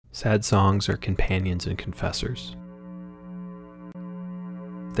Sad songs are companions and confessors.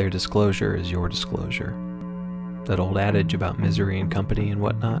 Their disclosure is your disclosure. That old adage about misery and company and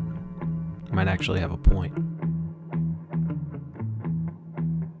whatnot might actually have a point.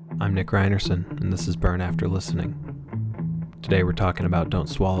 I'm Nick Reinerson, and this is Burn After Listening. Today we're talking about Don't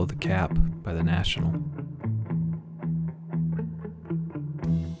Swallow the Cap by The National.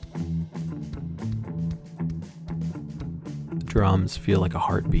 The drums feel like a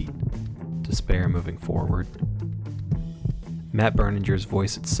heartbeat, despair moving forward. Matt Berninger's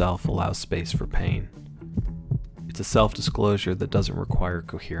voice itself allows space for pain. It's a self-disclosure that doesn't require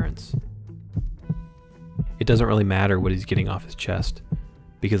coherence. It doesn't really matter what he's getting off his chest,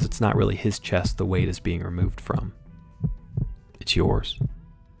 because it's not really his chest the weight is being removed from. It's yours.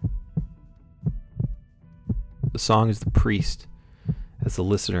 The song is the priest, as the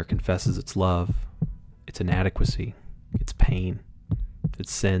listener confesses its love, its inadequacy, its pain,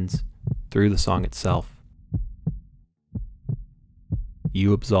 its sins, through the song itself.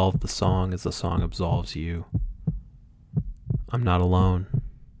 You absolve the song as the song absolves you. I'm not alone.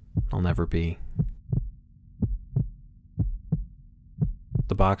 I'll never be.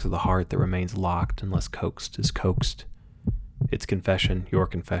 The box of the heart that remains locked unless coaxed is coaxed. Its confession, your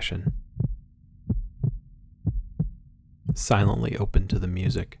confession. Silently open to the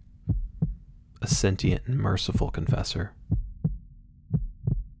music. A sentient and merciful confessor.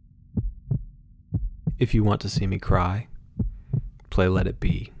 If you want to see me cry, play Let It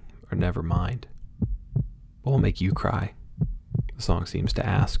Be or Never Mind. What will make you cry? The song seems to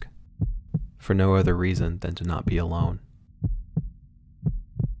ask, for no other reason than to not be alone.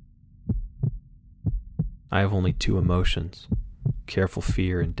 I have only two emotions, careful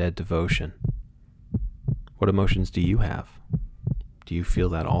fear and dead devotion. What emotions do you have? Do you feel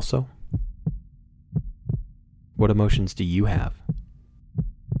that also? What emotions do you have?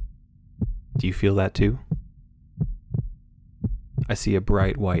 Do you feel that too? I see a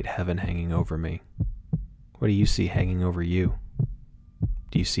bright white heaven hanging over me. What do you see hanging over you?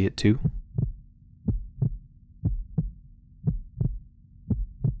 Do you see it too?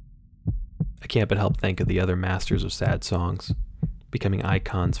 I can't but help think of the other masters of sad songs, becoming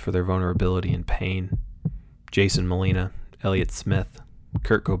icons for their vulnerability and pain. Jason Molina, Elliott Smith,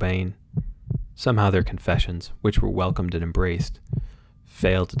 Kurt Cobain. Somehow their confessions, which were welcomed and embraced,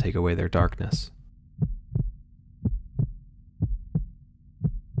 failed to take away their darkness.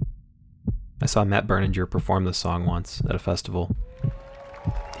 I saw Matt Berninger perform this song once at a festival.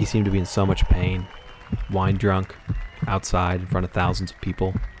 He seemed to be in so much pain, wine drunk, outside in front of thousands of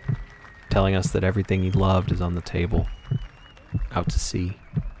people, telling us that everything he loved is on the table, out to sea.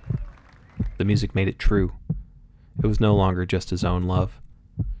 The music made it true. It was no longer just his own love.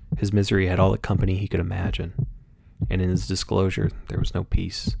 His misery had all the company he could imagine, and in his disclosure, there was no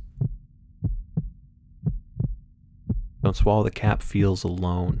peace. Don't Swallow the Cap feels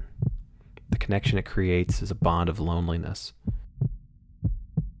alone. The connection it creates is a bond of loneliness.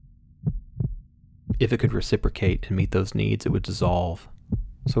 If it could reciprocate and meet those needs, it would dissolve,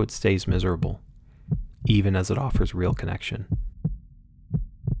 so it stays miserable, even as it offers real connection.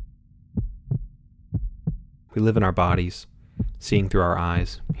 We live in our bodies, seeing through our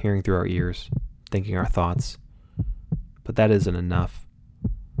eyes, hearing through our ears, thinking our thoughts, but that isn't enough.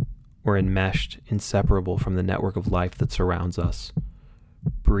 We're enmeshed, inseparable from the network of life that surrounds us,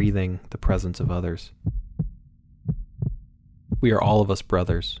 breathing the presence of others. We are all of us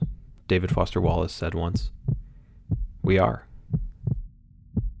brothers, David Foster Wallace said once. We are.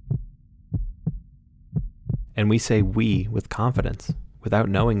 And we say we with confidence, without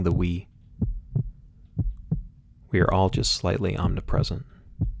knowing the we. We are all just slightly omnipresent.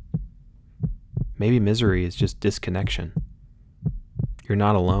 Maybe misery is just disconnection. You're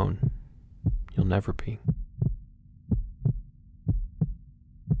not alone. You'll never be.